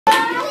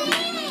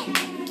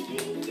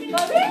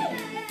David?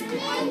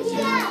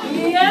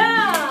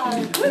 Ja,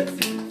 goed.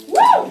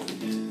 Woe!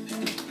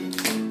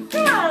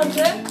 Kom aan,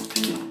 hè.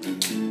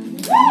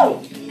 Woe!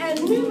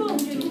 En nu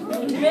mogen jullie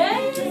voor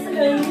mij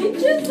een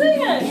liedje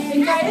zingen.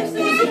 Ik ga eerst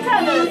de muziek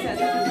gaan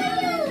uitzetten.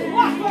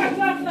 Wacht.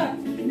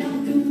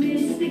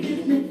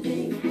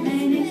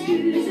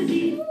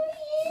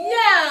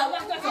 Ja,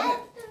 wacht.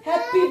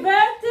 Happy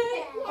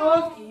birthday.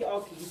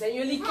 Oké. Zijn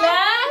jullie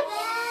klaar?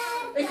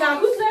 Ik ga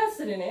goed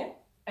luisteren, hè.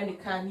 En ik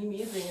ga niet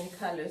meer zingen, ik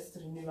ga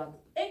luisteren nu, want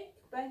ik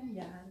ben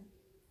jarig.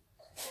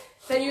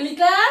 Zijn jullie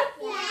klaar?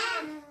 Ja.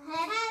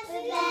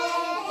 Happy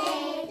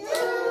birthday to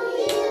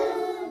you.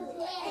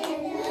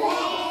 And the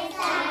rest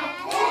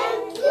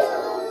of you.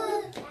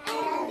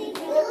 And the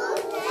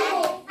good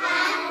day I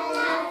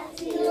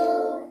love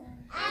you.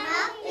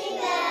 Happy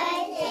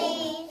birthday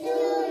to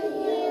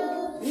you.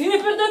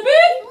 Hyper de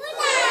buurt!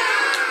 Hoera!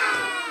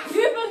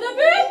 Hyper de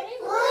buurt!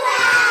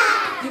 Hoera!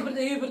 Hyper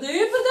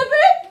de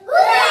buurt!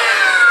 Hoera!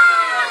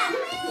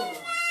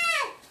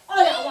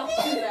 Oh ja, wacht.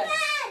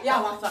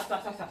 Ja, wacht.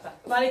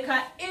 Maar ik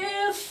ga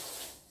eerst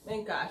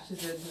mijn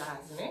kaarsjes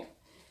uitblazen, hè.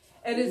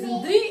 Er is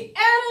een 3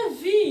 en een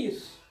 4.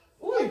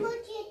 Oei. Dan moet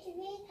je 2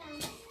 gaan.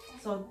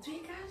 Zo'n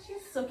 2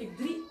 kaarsjes? Zou ik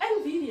 3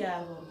 en 4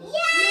 jaar worden?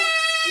 Ja!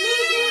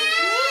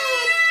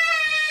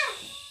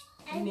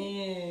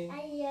 Nee.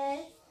 En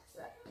je?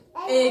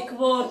 Ik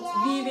word,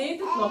 wie weet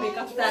het nog, ik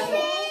had staan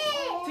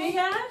 2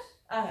 jaar?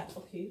 Ah ja,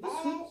 oké, dat is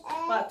goed.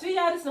 Maar 2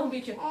 jaar is nog een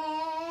beetje,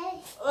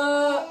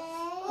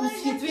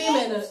 misschien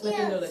 2 met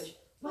een nulletje.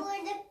 Voor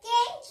de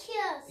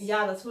kindjes.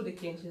 Ja, dat is voor de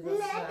kindjes. Dat is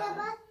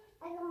waar.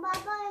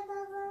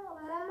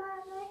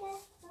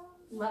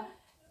 Maar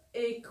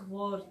ik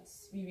word,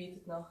 wie weet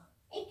het nog?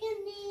 Ik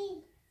kan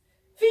niet.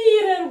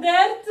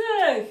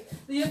 34!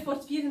 De juf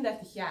wordt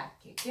 34 jaar,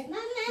 kijk hè.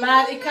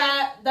 Maar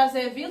daar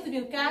zijn veel te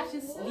veel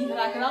kaartjes, die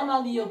raken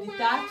allemaal niet op die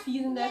taart,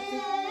 34.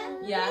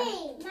 Ja.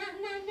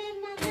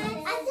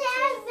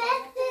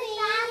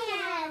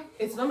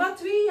 Is mama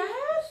 2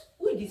 jaar?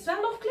 Oei, die is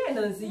wel nog klein,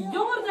 dan is die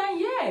jonger dan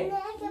jij.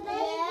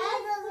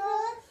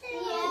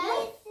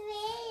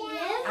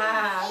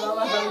 Ah,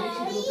 mama zal een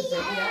beetje groter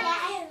zijn, ja.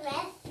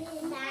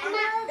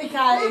 Ik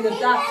ga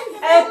inderdaad.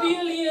 Hebben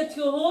jullie het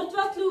gehoord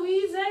wat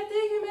Louis zei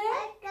tegen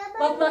mij?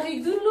 Wat mag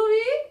ik doen,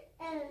 Louis?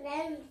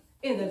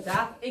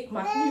 Inderdaad, ik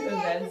mag nu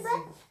een wens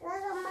doen.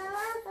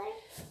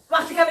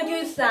 Wacht, ik ga met jullie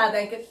eens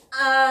nadenken.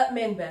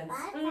 Mijn wens.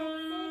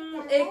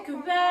 Ik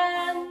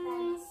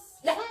wens...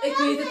 Ja, ik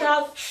weet het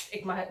al.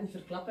 Ik mag het niet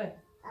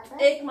verklappen.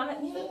 Ik mag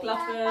het niet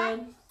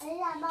verklappen.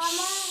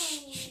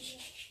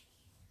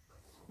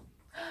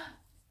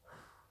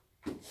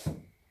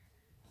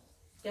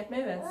 Ik heb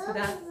mijn wens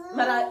gedaan.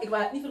 Maar ik ga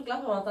het niet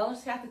verklappen, want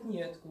anders gaat het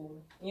niet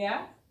uitkomen.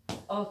 Ja?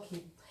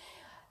 Oké.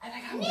 En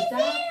dan gaan we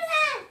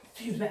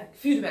daar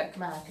vuurwerk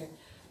maken.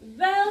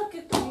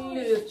 Welke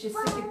kleurtjes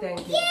zit ik denk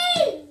ik?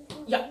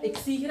 Ja, ik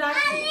zie graag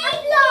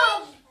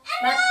geel.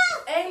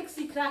 Maar eigenlijk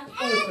zie ik graag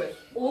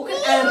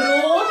oker en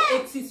rood.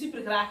 Ik zie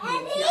super graag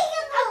rood. Ja.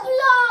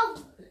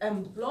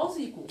 En blauw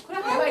zie ik ook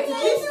graag. Maar ik zie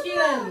het liefst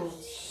geel en rood.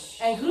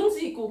 En groen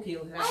zie ik ook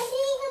heel graag.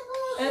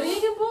 En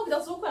regenboog,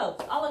 dat is ook wel.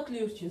 Alle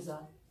kleurtjes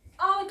dan.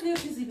 Alle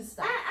kleurtjes die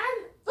bestaan.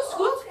 Dat is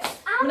goed.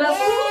 Maar dat is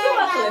niet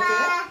gemakkelijk, hè?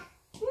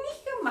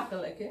 Niet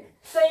gemakkelijk, hè?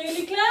 Zijn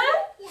jullie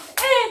klaar? 1,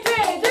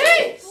 2,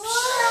 3!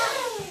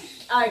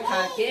 Ah, ik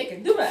ga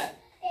kijken. Doe maar.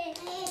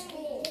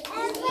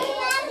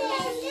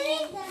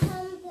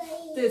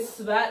 Het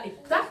is waar.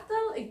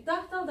 Ik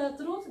dacht al dat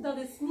rood, dat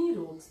is niet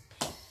rood.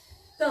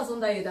 Dat is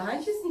omdat je de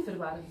handjes niet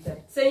verwarmd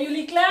hebt. Zijn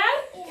jullie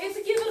klaar?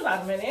 Eerst keer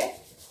verwarmen, hè?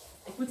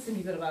 Ik moet ze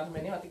niet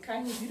verwarmen, hè, want ik ga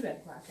geen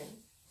vuurwerk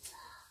maken.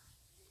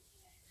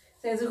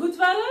 Zijn ze goed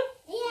warm?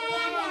 Ja.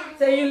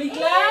 Zijn jullie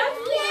klaar?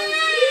 Ja.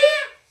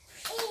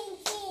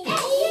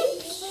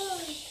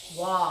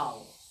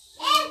 Wauw.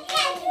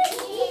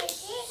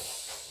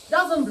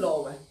 Dat is een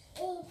blauwe.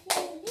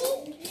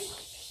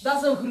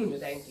 Dat is een groene,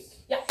 denk ik.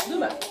 Ja, doe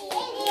maar.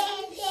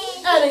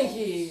 En een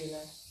gele.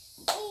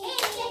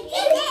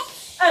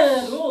 En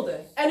een rode.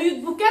 En nu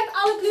het boeket,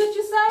 alle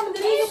kleurtjes samen, de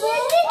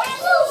regenboog?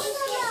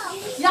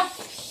 Ja.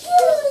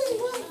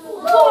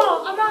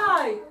 Oh,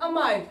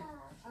 amai.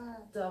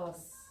 Dat was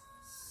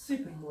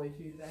super mooi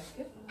vuurwerk,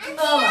 hè?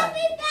 Amai.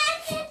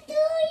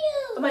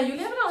 Maar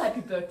jullie hebben al Happy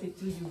Birthday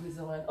to You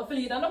gezongen. Of wil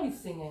je dan nog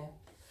iets zingen?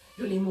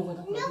 Jullie mogen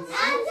dat nog iets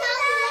zingen.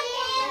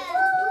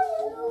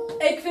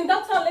 Ik vind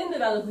dat van Linde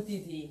wel een goed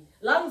idee.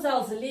 Lang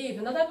zal ze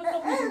leven, dat hebben we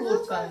nog niet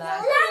gehoord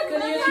vandaag.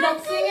 Kunnen jullie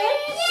dat zingen?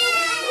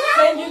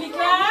 Zijn jullie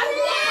klaar?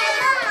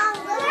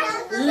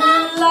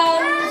 Lang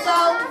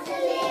zal ze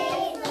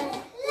leven.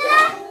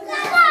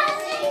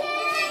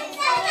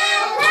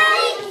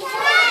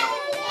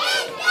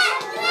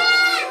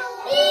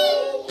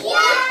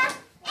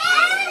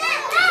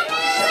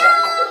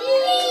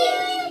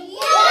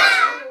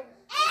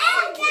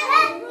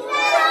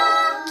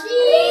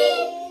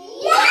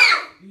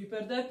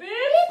 Hyper de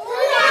piep.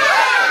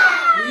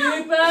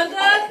 Hyper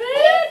de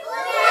piep.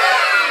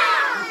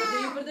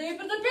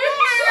 Hyper de piep.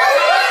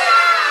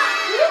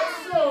 Goed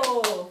zo.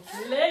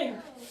 Flink.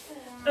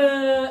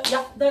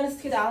 Ja, dan is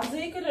het gedaan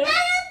zeker hè?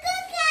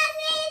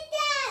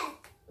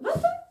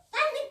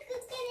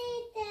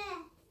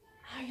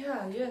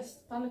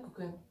 juist.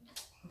 Pannenkoeken.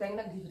 Ik denk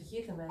dat ik die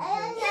vergeten ben. Ja,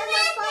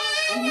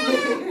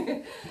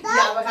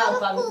 Ja, we gaan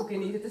pannenkoeken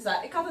eten. Het is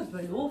waar. Ik had het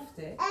beloofd,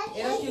 hè.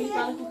 En dat jullie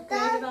pannenkoeken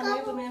krijgen dan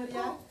mee voor mijn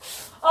verjaardag.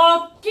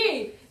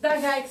 Oké,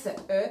 dan ga ik ze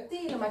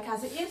uitdelen. Maar ik ga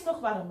ze eerst nog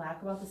warm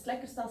maken, want het is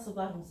lekkerst als ze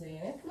warm zijn,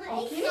 hè. maar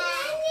ik ga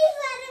niet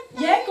van het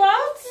Jij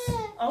kwaad?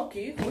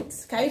 Oké,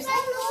 goed. Ik ga eerst...